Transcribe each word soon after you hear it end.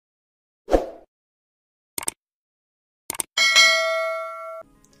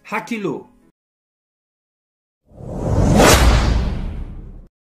HAKILO.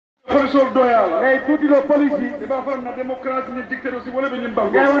 Professor Doyal, tutti i politici devono fare una democrazia nel dictato si vuole venire in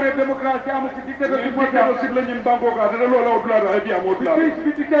banco. È una democrazia, ma si dictato si venire in banco, che allora lo odlara e diamo odlara. Sì,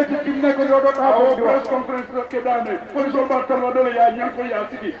 si dice che ne con odora. Ah, press conference che danno. Professor Bartolo dole ya nyanko ya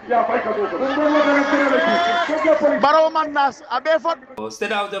sigi, ya fai caso. Barrow mannas abefot.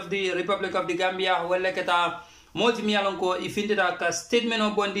 State out of the Republic of the Gambia, welle keta multi miyalonko ifindira ka statement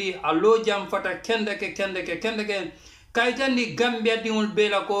o bondi allo jam fata kende ke kaitandi Gambia diul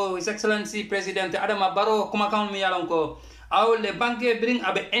bela ko His Excellency President Adama Barrow kuma kan miyalonko awle banke bring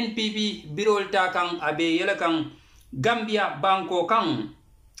abe NPP birol ta kan abe yele kan Gambia banko kan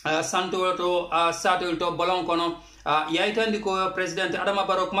santo to satel to bolon kono yaitandi ko President Adama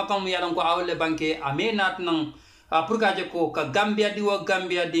Barrow kuma kan miyalonko awle banke amenat nan purkaje ko ka Gambia diwo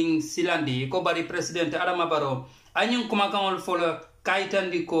Gambia ding silandi ko bari President Adama Barrow anyun kuma kan folo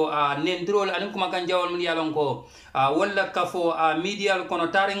kaitandi ko nendrol anin kuma kan jawol mun yalon ko walla kafo media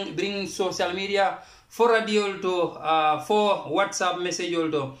kono taring bring social media for radio to for WhatsApp message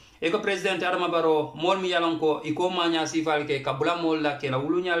to e ko President Adama Barrow mol mi yalon ko iko manya sifal ke kabula mol la ke la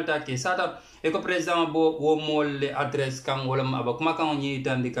wulunyalta ke sata e ko president bo wo mol le address kan wala aba kuma kan nyi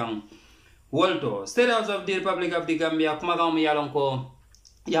tandi kan wolto State House of the Republic of the Gambia kuma kan mi yalon ko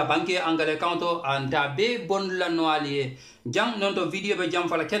ya banke angale counto anta be bonla no alie jam nonto video be jam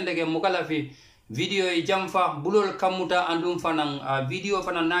fala kende ke mukala fi video e jam fa bulol kamuta andum fanan video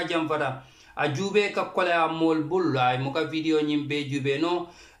fanan na jam fada a jube ka kola mol bul ay muka video nyimbe jube no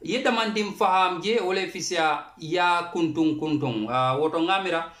yedda mandim faham je wala fisia ya kuntung woto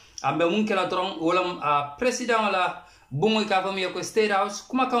ngamira ambe munkela tron wala president la bungo ka fam ko State House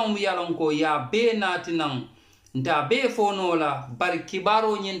kuma kan mu yalon ko ya be natinan nda be fono la bari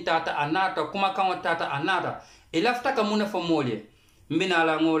kibaro nyin tata anata kuma kan tata anata e lafta ka muna famole mbina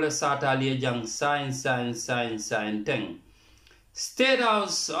la ngole sata liye jang sign ten State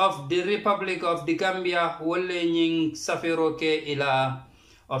House of the Republic of the Gambia wolle nying safero ke ila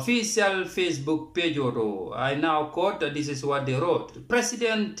official Facebook page oto. I now quote, this is what they wrote.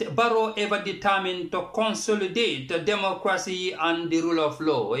 President Barrow ever determined to consolidate democracy and the rule of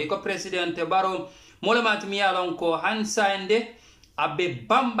law. Eko President Barrow molemat miyalon ko hansande abe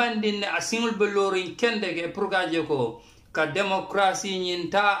bambandin asingul belorin kendege purgaje ko ka demokrasi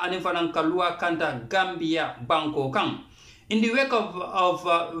nyinta anifanan kalua kanta Gambia banko kan. In the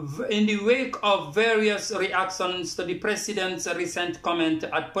wake of various reactions to the president's recent comment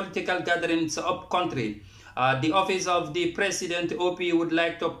at political gatherings up country, the office of the president OP would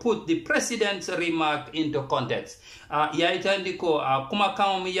like to put the president's remark into context. Yaitandiko kuma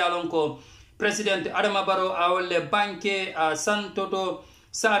kan miyalon ko President Adama Barrow awole banke santoto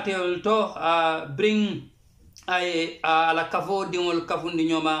satel to bring ala kafo dingol kafundi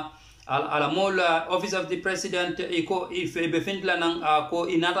nyoma ala mola office of the president iko if befindla nan ko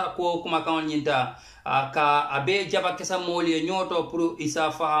inata ko kuma kan nyinta ka abe jaba kesa moli nyoto pro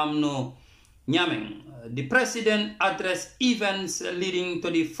isa fahamno nyamen. The president addressed events leading to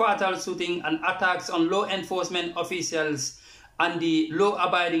the fatal shooting and attacks on law enforcement officials and the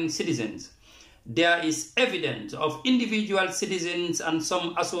law-abiding citizens. There is evidence of individual citizens and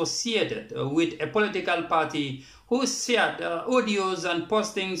some associated with a political party who shared audios and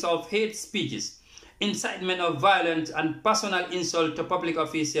postings of hate speeches, incitement of violence, and personal insult to public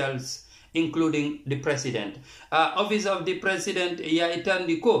officials, including the president. Office of the president ya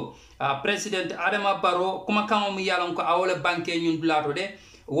itandiko President Adama Barrow kuma kan mu yalon ko awole banke nyun blato de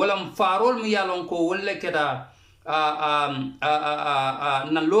wala farol mu yalon ko wolle keda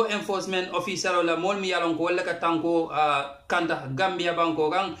na law enforcement officer la mol mi yalon ko wala ka tanko kanta Gambia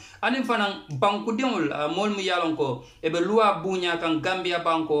banko kan anin fanan banku demul mol mi yalon ko e be loi bunya kan Gambia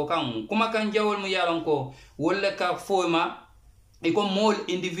banko kan kuma kan jawol mi yalon ko wala ka foma e ko mol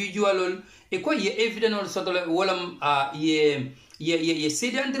individual e ko ye evidence soto wala ye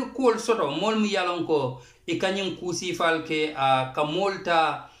sedandir kol soto mol mi yalon ko e kanyin kusi falke ka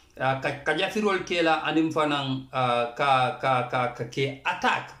molta ka jafirol kela anim fanan ke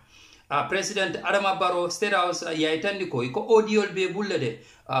attack President Adama Barrow State House yaitandi ko iko audio be bulle de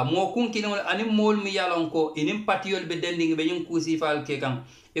mo kunki no anim mol mi yalon ko inim patiol be dending be nyum kusi fal ke kan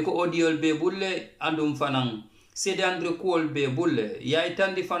iko audio be bulle andum fanan sedandre kol be bulle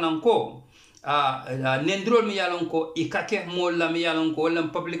yaitandi fanan ko nendrol mi yalon ko ikake mol la mi yalon ko wala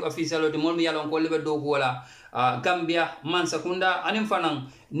public official de mol mi yalon ko lebe do wala Gambia mansakunda anim fanan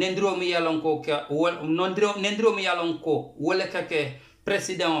nendro mi yalon ko nendro mi yalon ko wala kake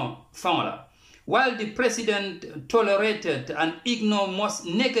president famala. While the president tolerated and ignored most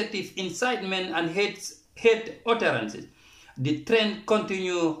negative incitement and hate utterances, the trend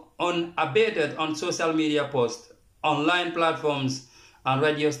continue unabated on social media posts, online platforms, and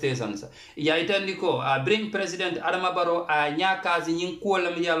radio stations. Ya itandi ko bring President Adama Barrow a nyakazi nyin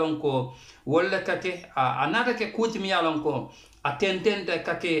kuola mi yalon ko wala kake anata ke kuti mi yalon ko atentente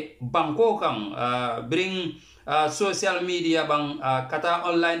kake banko kan bring social media bang kata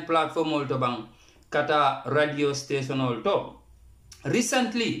online platform to bang kata radio station to.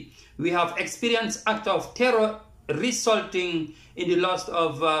 Recently, we have experienced act of terror resulting in the loss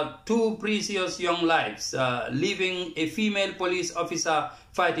of 2 precious young lives, leaving a female police officer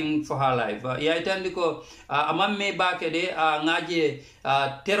fighting for her life. Ya itandi ko amamme bakede ngaje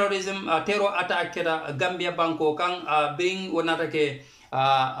terrorism terror attack keda Gambia banko kan bring wonata ke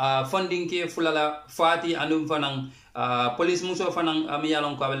funding ke fulala fati andum fanang police muso fanang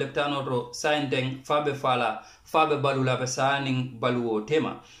amiyalon ko leptano to sainteng fabe fala fabe balula be saning baluo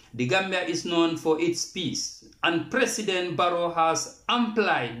tema. The Gambia is known for its peace, and President Barrow has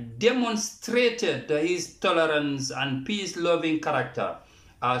amply demonstrated his tolerance and peace-loving character,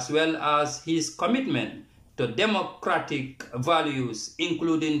 as well as his commitment to democratic values,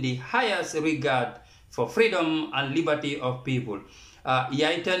 including the highest regard for freedom and liberty of people.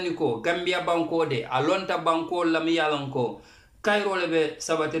 Yaitani ko Gambia banko de alonta banko lamiyalon ko Cairo lebe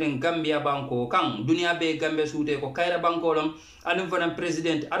sabatirin Gambia banko kan dunia be Gambia sute ko Cairo banko lam andum fana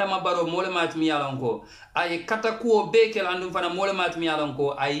President Adama Barrow mole mat mi yalon ko ay katakuo bekel andum fana mole mat mi yalon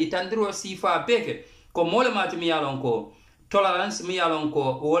ko ay tandiro sifa beke ko mole mat mi yalon ko tolerance mi yalon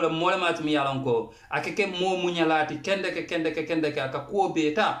ko wala mole mat mi yalon ko akeke mo munyalati kende ke aka kuo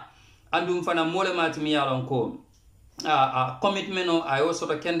beta andum fana mole mat mi yalon ko commitment o ay also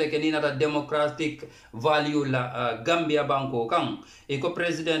to kende ke nina da democratic value la Gambia banko kan e ko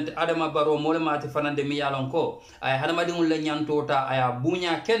President Adama Barrow mole mati fanande mi yalon ko ay hanama dingul la nyantota aya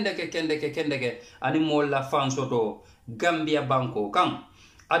bunya kende ke ani mol la fansoto Gambia banko kan.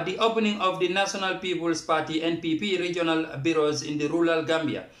 At the opening of the National People's Party NPP regional bureaus in the rural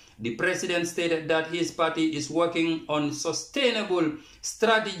Gambia, the president stated that his party is working on sustainable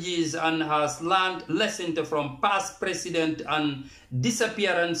strategies and has learned lessons from past presidents and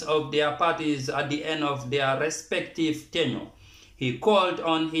disappearance of their parties at the end of their respective tenure. He called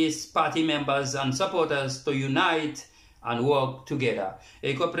on his party members and supporters to unite and work together.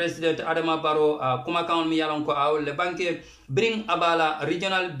 Eko President Adama Barrow kumakan mi yalon ko aw le banke bring abala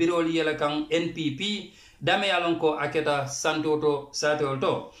regional bureau yela kan NPP dame yalon ko aketa santoto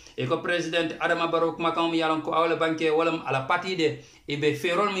satolto. Eko President Adama Barrow kumakan mi yalon ko aw le banke walam ala parti de ibe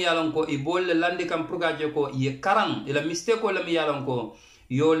ferol mi yalon ko ibol landi kam prugaje ko ye karang ila mistake la mi yalon ko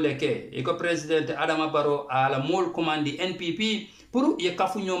yolleke. Eko President Adama Barrow ala mol commandi NPP pour ye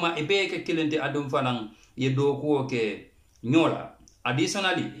kafu nyoma ibe ke kilente adum fanang ye do ko ke Nyola.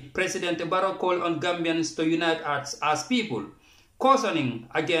 Additionally, President Barrow called on Gambians to unite as people, cautioning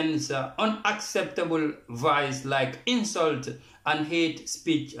against unacceptable vice like insult and hate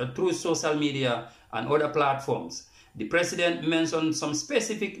speech through social media and other platforms. The President mentioned some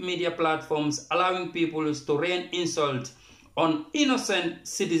specific media platforms allowing people to rain insult on innocent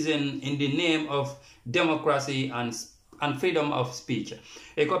citizens in the name of democracy and freedom of speech.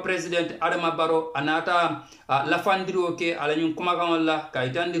 Eko President Adama Barrow anata lafandiro ke ala nyun kumakan la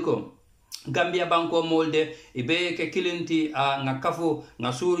kaitandiko Gambia banko molde ibe ke kilinti nga kafu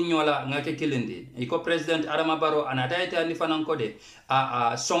nga suru nyola nga ke kilindi. Eko President Adama Barrow anata ita ni fananko de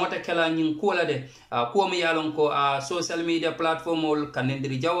songote kela nyin kola de ko mi yalon ko social media platform ol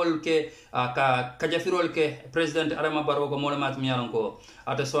kanendiri jawol ke ka kajafirol ke President Adama Barrow ko mola mat mi yalon ko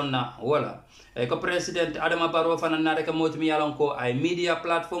ata sonna wala. Eko President Adama Barrow fanan nare ka mot mi yalon ko ay media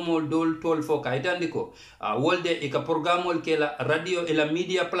platform ol dol tol fo kaitandiko wolde eka program ol ke la radio ila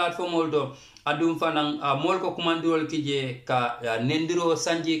media platform ol do adum fanan mol ko commandol kije ka nendiro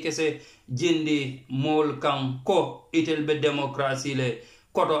sanji kese jindi mol kan ko itel be democracy le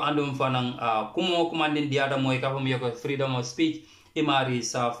koto andum fanan kumo commandin diada moy ka fam yoko freedom of speech imari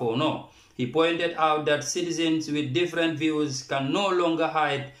safo no. He pointed out that citizens with different views can no longer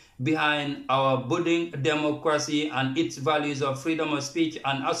hide behind our budding democracy and its values of freedom of speech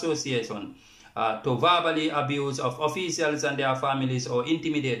and association to verbally abuse of officials and their families or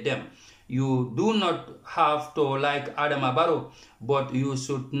intimidate them. You do not have to like Adama Barrow, but you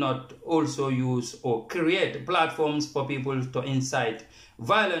should not also use or create platforms for people to incite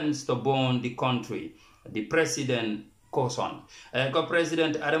violence to burn the country. The president koson ko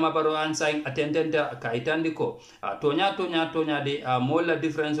president Adama Barrow ansang attendenta kaitandi ko tonya de molla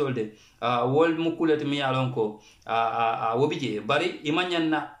difference olde wol mukulet mi yalon ko wobije bari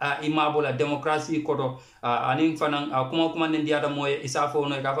imanyanna imabola democracy koto anin fanan kuma ndiata moye isafo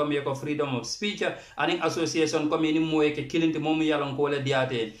no ka fam ko freedom of speech anin association commune moye ke kilinti mom yalon ko le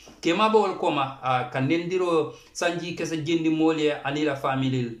diate ke mabol koma kanendiro sanji kese jindi mole anila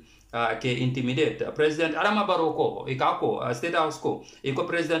family ke intimidate president Adama Barrow ko ikako state house ko iko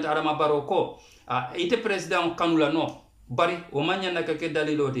president Adama Barrow ko ite president kanula no bari o manyana ka ke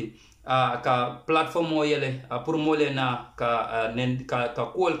daliloti ka platform mo yele pour mole na ka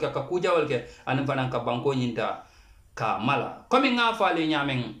kol ka kujawal ke an fanan ka banko nyinta ka mala komi nga fale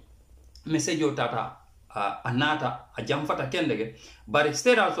nyamen message o tata anata a jamfata kendege bari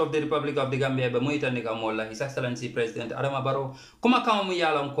state house of the republic of the Gambia be moita ne ka molla his excellency president Adama Barrow kuma kam mu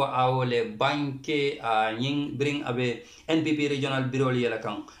yalan ko awole banke nyin bring abe NPP regional bureau yela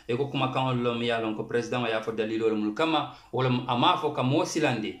kan e ko kuma kan lo mu yalan ko president ya fo dalilo mul kama wala amafo ka mo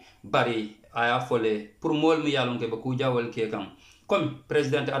silandi bari aya fole pour mol mu yalan ke be ku jawol ke kan comme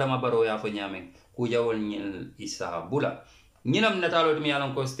president Adama Barrow ya fo nyamen ku jawol nyil isa bula nyinam natalo mi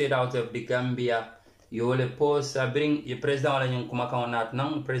yalan ko state house of the Gambia yole post bring ye president wala nyum kuma kan nat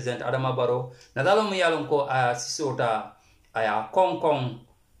nan president Adama Barrow natalo mu yalon ko sisota aya konkon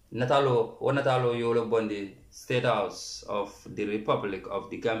natalo yole bondi state house of the republic of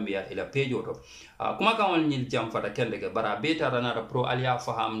the Gambia ila page oto kuma kan wal nyil jam fata kende ke bara beta ranata pro alia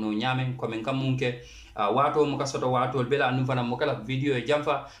faham no nyamen ko men kamunke wato muka soto wato bela anu fana mukala video e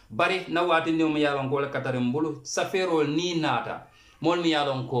jamfa bari na wati ni mu yalon ko la katare mbulu safero ni nata mol mi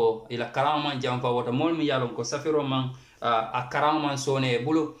yalon ko ila karama jamfa wata mol mi yalon ko safiro man a karama sone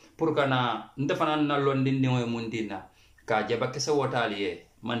bulu pour kana ndefana na londin ni moy mundina ka jaba kese wotali e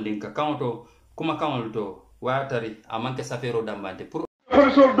mandin ka kanto kuma kanto watari amanke safiro dambante pour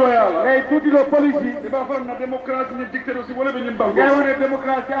professeur doyala ngay tuti lo police be ba fam na démocratie ni dictatorship wala be ñim bango ngay wone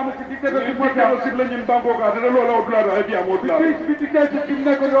démocratie amu ci dictatorship la ñim bango ka dara lo law dula ay bi amul dula bi dictatorship ci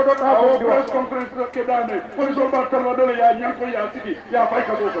ne ko do do ta ko press conference ke dane professeur bartar la dole ya ñan ko ya sigi ya fay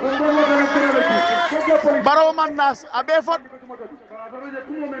ka do ko Barrow man nas abe fot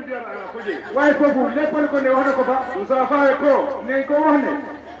way fofu leppal ko ne wax ko ba sa faaye ko ne ko wax ne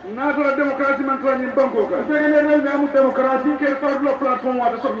natala démocratie man tan ñim bango ka tegene rew mi amu démocratie ke fa lo plateforme wa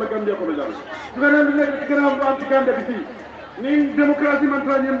de la Gambia ko jall su gëna lu nekk ci gëna bu anti Gambia bi fi ni démocratie man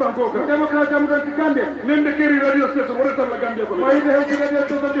tan ñim bango ka démocratie amu ci Gambia nem de keri radio station wala la Gambia ko way de ci radio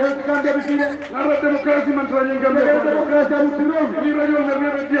to de ci Gambia bi fi na démocratie man tan ñim Gambia ko démocratie amu ci rew ni radio na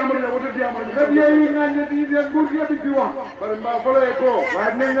rew di amul ya wota di amul ya yi nga ne di de bur ya bi wax bari ma fole ko way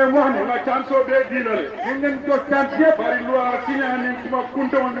ne ngeen wax ne na chance be dinale ni ngeen to chance yep bari loi ci ñaan ni kuma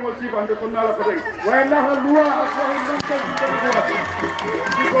kunta won ni wasi bande ko nala ko rek way la loi ak wax ngeen ko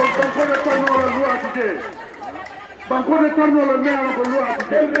ci ko ko no la loi ci banko de tarno la me ko loi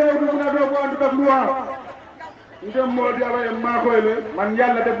ci rew du na do ko andu ak loi ndem mo di ala ma ko ele man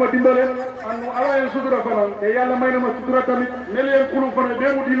yalla def ma dimbale anu ala en sudura fanan e yalla mayna ma sudura tamit ne leen kulu fana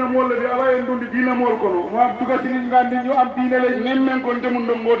de mu dina mo la de ala en dundi dina mo ko no ma duga ci ni ngandi ñu am diine le nemmen ko ndemu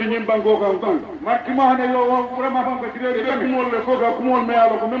ndom modi ñim banko ko tan marki ma ne yo vraiment fam ko ci rew de mo le ko ga ko mo me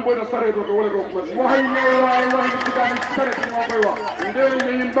yalla ko même boy da sare do wala ko ko waxay ne wax ci daan sare ci mo koy wax ndel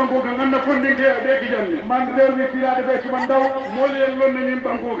ñim banko ga ngana ko ndinge de gi janni man rew mi fi la de ci man daw mo leen lon ñim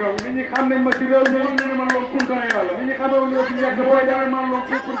banko ga nit ñi xam nañ ma ci rew mi ñu man lon kunta ni ñi xamoon ñoo fi ñak boy da man lon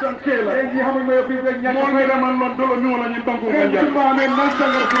pour tan kela ñi xamoon ñoo fi ñak mo ngay da man lon dolo ñu wala ñi banko ga jall ma men man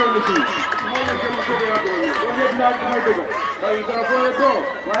sangal ci rew ci mo la jëm ko ya do yo ñet na ko may dego ay dara ko ko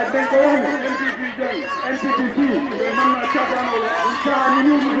way dañ ko wax ni NPP jël NPP ci man na chaatano la insha ni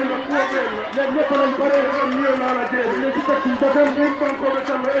ñu ñu la ko le ñepp lañ bare ñu la la jël ñu ci takki bakal ñu banko be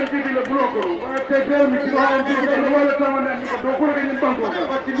tan NPP la bloco wa te rew mi ci NPP wala tamane ko do ko ñu banko ga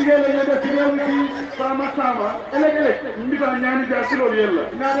parce que liggéey la ñu def ci rew mi ci sama ele mbita ñaani ja silo yella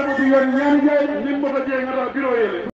na dama du yon ñaani ja ñim mo ta je ngata biro yele